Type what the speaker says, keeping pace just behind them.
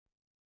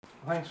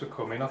Thanks for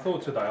coming. I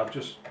thought today I'd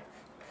just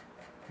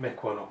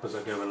make one up as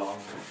I go along.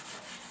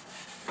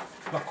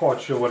 Not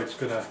quite sure what it's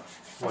gonna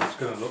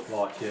look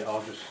like yet.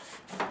 I'll just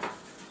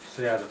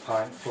see how the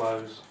paint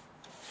flows.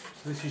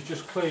 So this is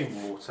just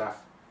clean water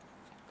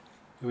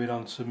going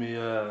onto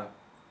my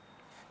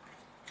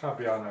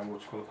Fabriano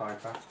Watercolour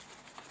Paper.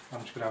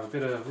 I'm just going to have a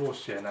bit of raw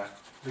sienna,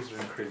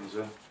 alizarin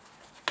crimson,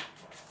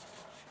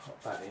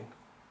 pop that in,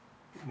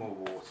 a bit more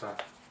water,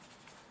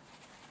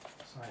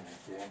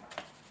 same again.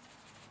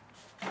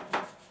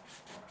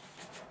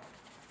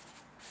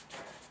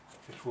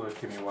 Just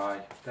working my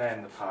way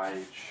down the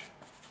page,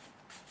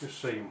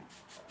 just seeing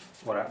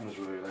what happens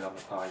really on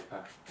the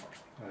paper,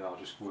 and I'll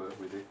just work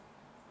with it.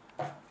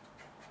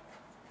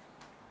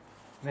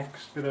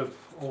 Next, bit of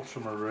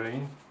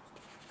ultramarine,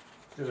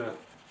 bit of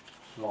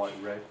light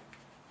red.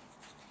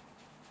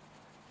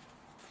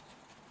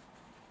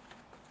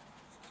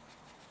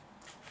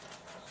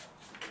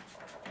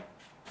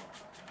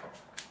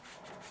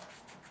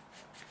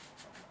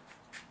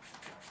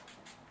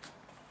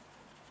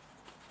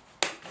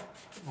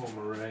 More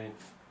marine,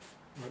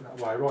 work that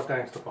way right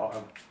down to the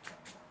bottom.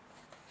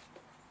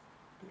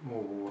 Bit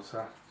more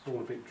water, it's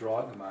all a bit dry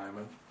at the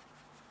moment.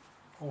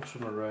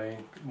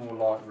 Ultramarine, bit more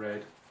light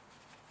red.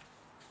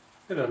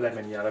 Bit of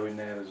lemon yellow in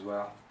there as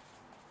well.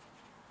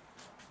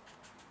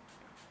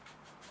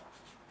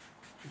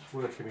 Just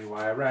working my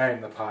way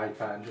around the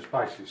paper and just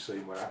basically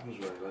seeing what happens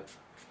really.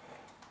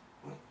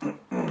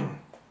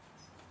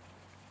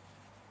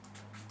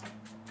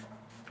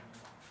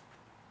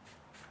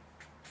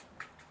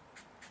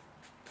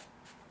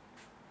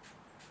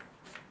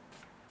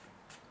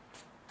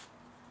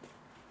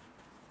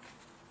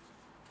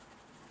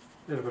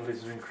 Bit of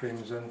alizarin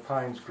crimson,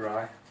 Payne's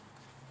grey.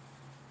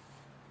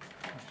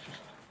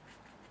 Just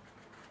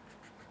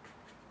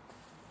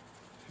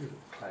a few little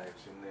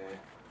clouds in there.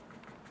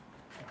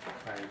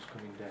 Clouds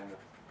coming down.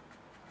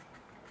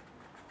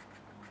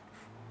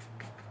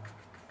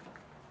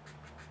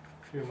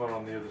 A few more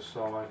on the other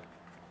side.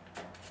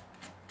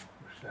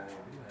 Push down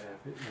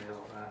a bit there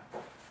like that.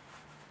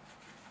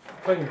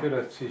 Clean bit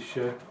of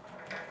tissue.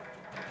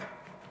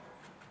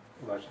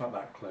 Although it's not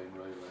that clean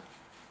really.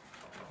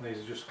 And these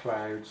are just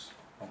clouds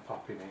I'm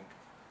popping in.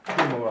 A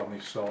few more on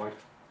this side.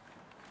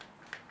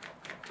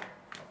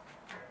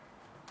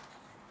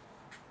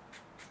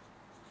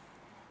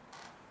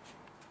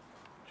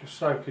 Just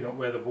soaking up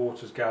where the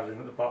water's gathering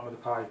at the bottom of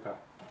the paper.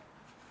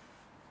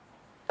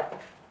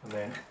 And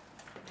then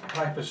the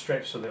paper's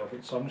stretched a little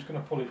bit, so I'm just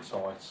going to pull it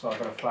tight so I've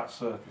got a flat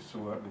surface to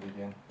work with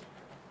again.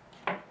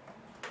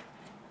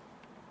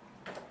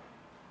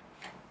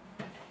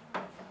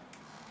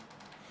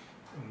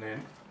 And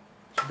then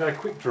just let it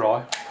quick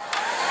dry.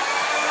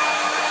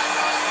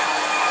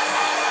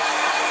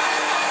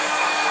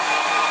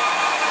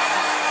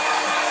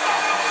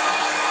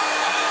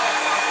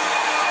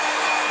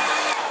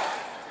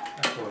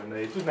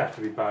 It doesn't have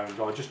to be bone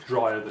dry, just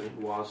drier than it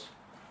was.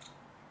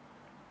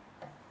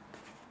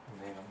 And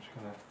then I'm just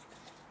going to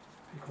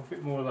pick up a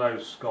bit more of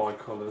those sky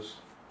colours,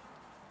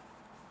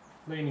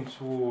 leaning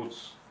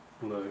towards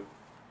blue.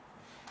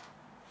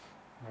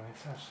 And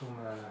let's have some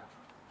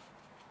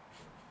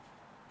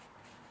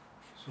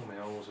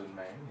hills and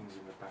mountains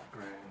in the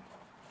background,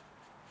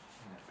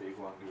 and a big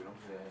one going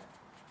up there.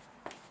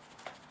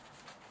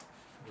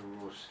 The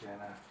raw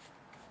sienna,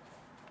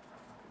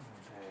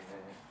 and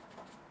there.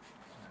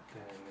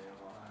 Down there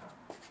like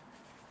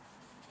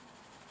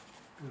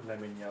that.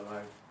 Lemon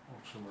yellow,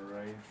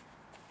 ultramarine.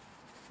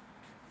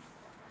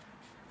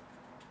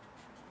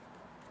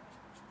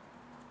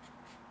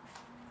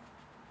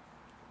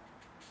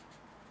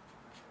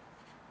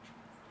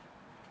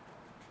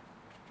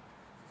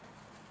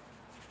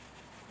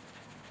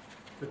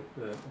 Bit of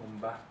burnt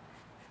umber.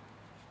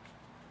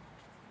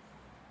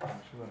 I'm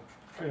just going to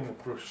clean the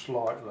brush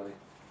slightly.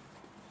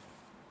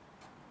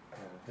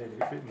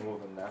 Need a bit more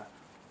than that.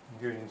 I'm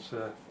going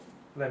into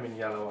lemon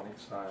yellow on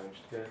its own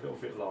just to get a little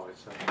bit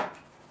lighter. A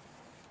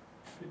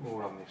bit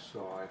more on this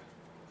side.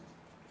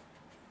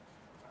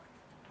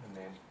 And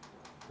then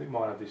I think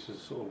might have this as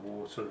sort of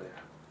water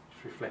there,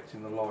 just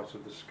reflecting the light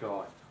of the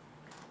sky.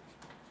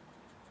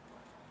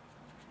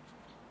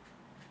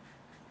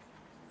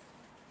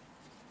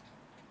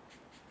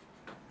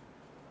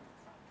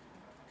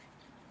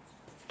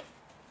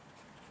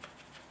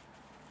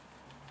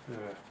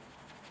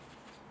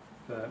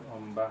 Burnt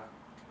umber.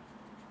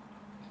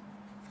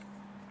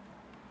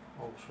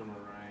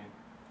 Ultramarine,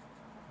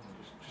 and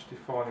just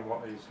defining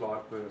what is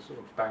like the sort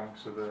of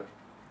banks of the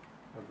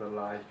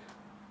lake.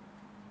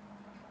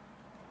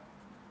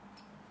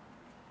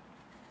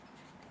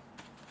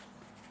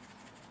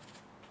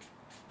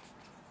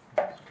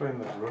 Let's clean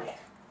the brush.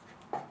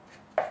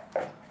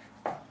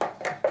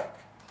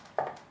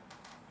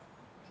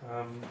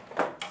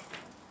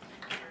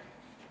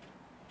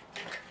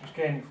 Just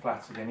getting it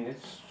flat again.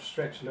 Let's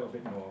stretch a little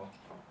bit more,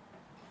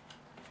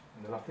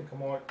 and then I think I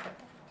might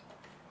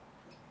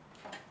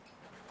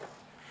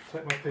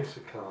take my piece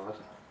of card,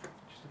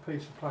 just a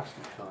piece of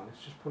plastic card,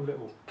 let's just put a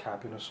little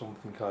cabin or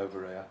something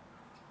over here.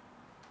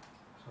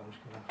 So I'm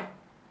just going to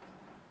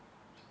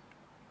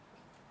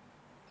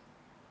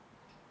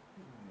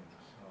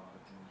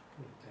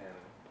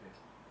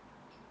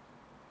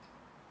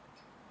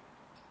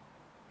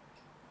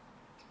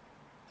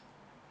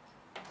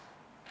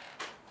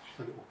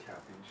a little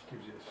cabin, just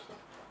gives it a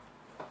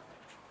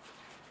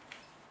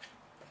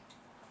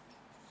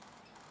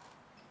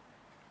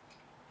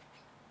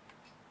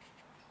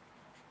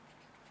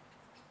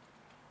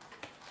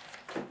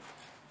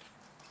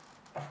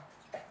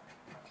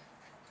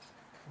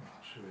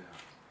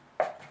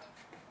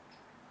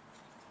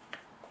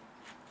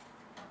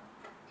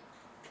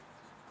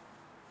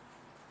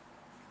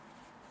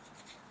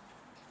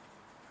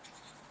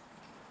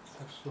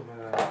some,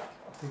 I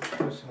think the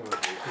first thing I'm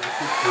going to do is let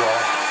it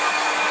dry.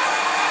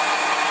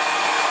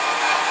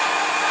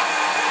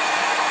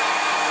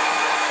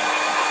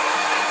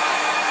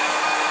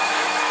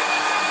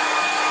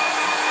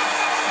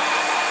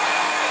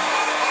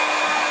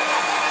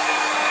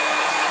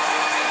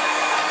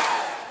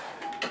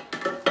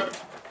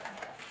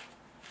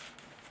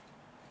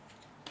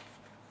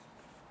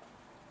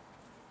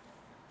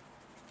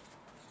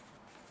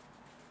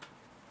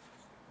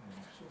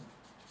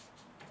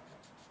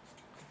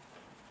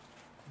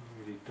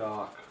 Really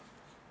dark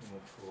in the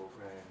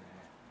foreground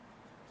there.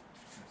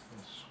 That's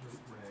going to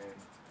swoop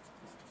round,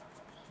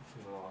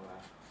 something like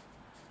that.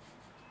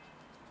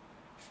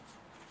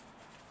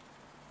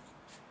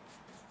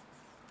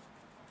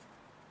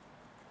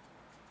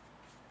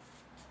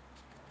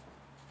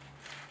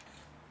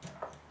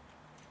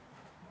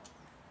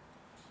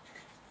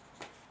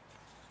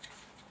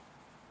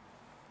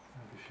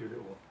 Maybe a few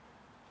little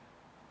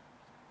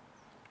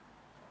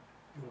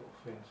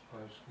fence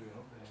posts going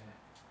up there.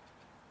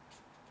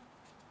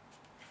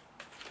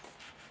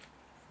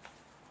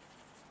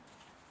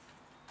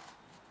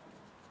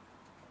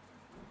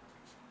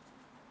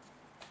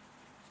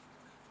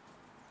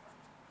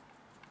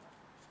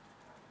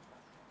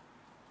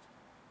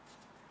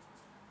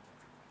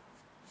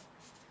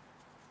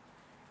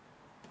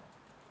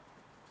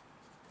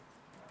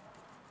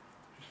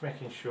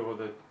 Making sure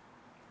that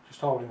just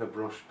holding the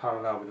brush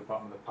parallel with the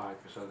bottom of the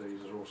paper, so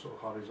these are all sort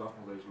of horizontal,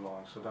 these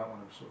lines, so I don't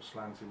want them sort of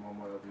slanting one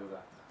way or the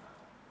other.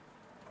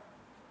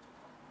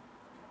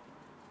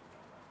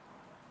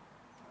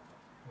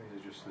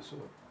 These are just the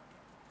sort of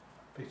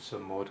bits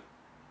of mud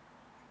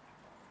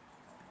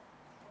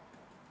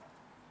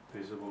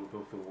visible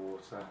above the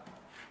water.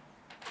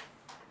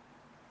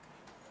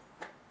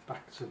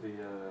 Back to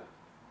the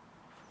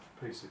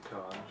piece of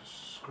card, I'm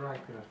just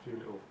scraping a few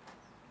little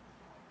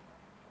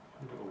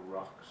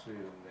rocks here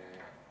and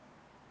there.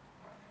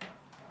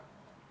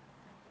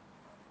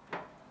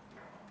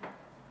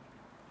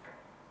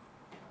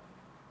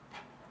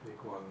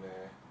 Big one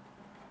there.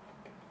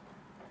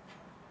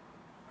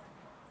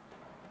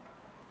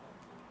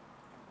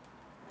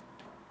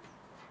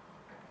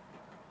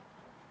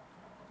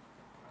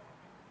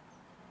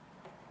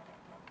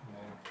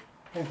 Yeah.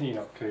 Anything you're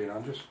not keen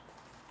on, just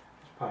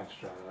paint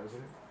straight over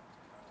it.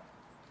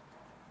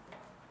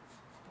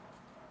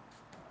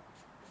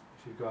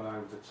 If you've gone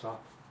over the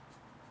top,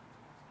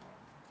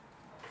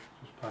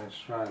 just paint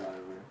straight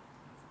over it.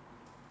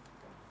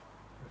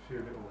 A few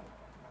little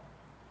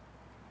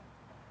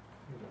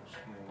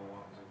small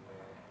ones in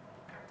there.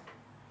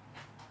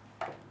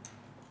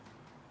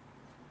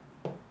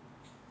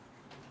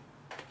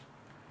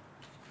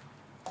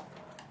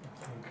 I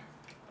think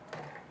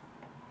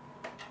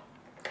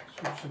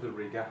switch to the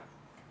rigger.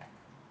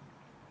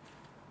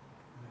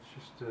 It's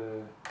just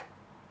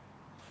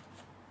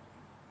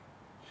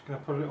going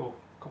to put a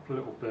couple of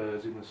little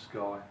birds in the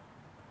sky.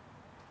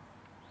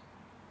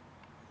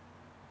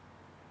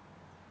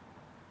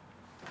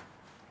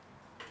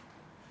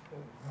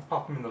 I'll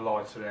pop them in the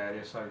lighter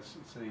area so it's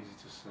easy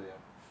to see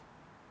them.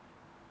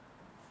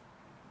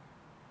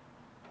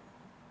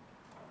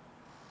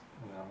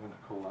 I'm going to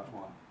call that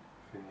one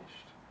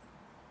finished.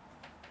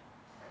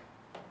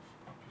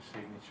 Pop your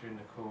signature in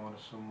the corner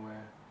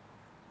somewhere.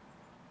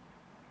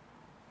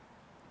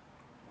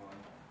 Right.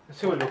 Let's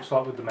see what it looks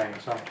like with the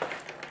mains on.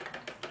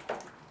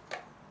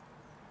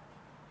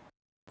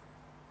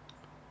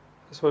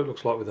 That's what it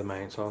looks like with the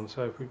mains on,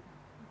 so if we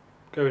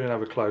go in and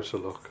have a closer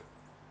look.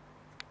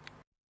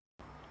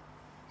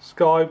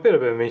 Sky, a bit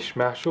of a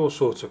mishmash, all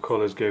sorts of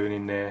colours going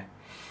in there.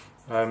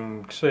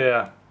 So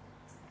yeah,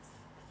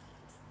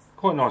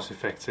 quite nice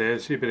effect here.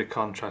 See a bit of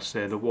contrast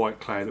there, the white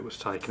cloud that was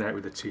taken out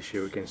with the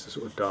tissue against the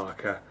sort of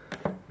darker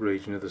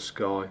region of the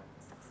sky,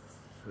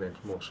 and then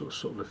more sort of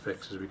subtle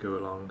effects as we go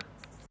along.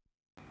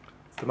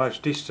 The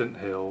most distant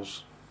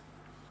hills,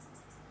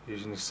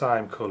 using the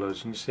same colours,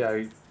 you can see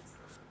how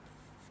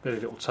very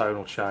little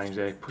tonal change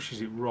there, pushes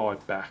it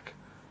right back,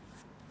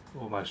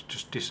 almost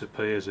just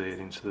disappears here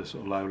into the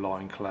sort of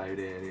low-lying cloud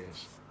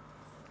areas.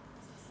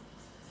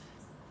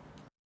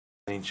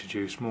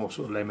 Introduce more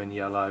sort of lemon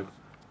yellow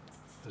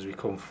as we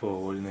come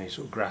forward in these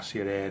sort of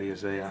grassier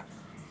areas here,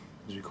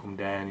 as we come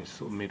down into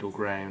sort of middle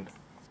ground.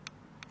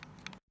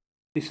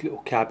 This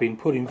little cabin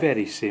put in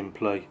very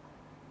simply,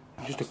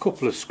 just a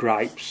couple of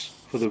scrapes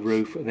for the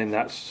roof and then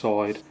that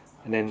side,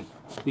 and then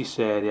this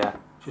area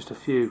just a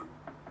few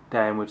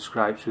downward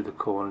scrapes with the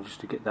corner just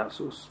to get that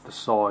sort of the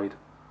side,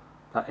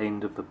 that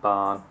end of the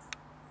barn,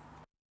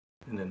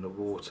 and then the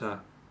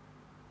water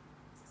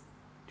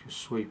just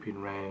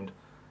sweeping round.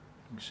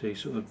 You can see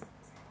sort of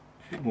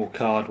bit more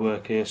card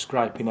work here,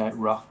 scraping out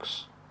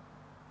rocks.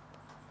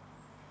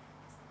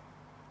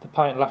 The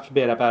paint will have to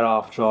be about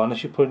half dry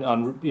unless you put it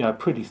on, you know,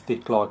 pretty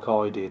thick like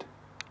I did.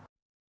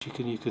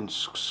 You can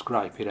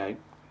scrape it out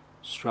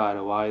straight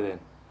away then.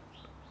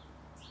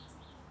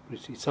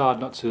 But it's hard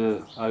not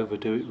to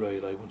overdo it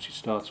really once it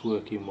starts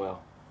working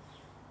well.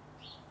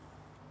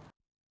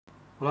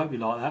 Well, I hope you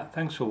like that.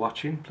 Thanks for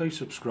watching. Please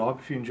subscribe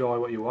if you enjoy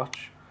what you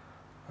watch.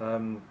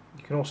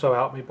 You can also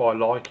help me by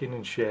liking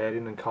and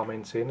sharing and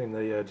commenting in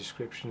the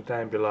description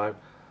down below.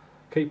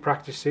 Keep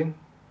practicing.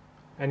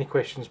 Any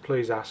questions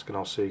please ask, and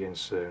I'll see you again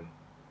soon.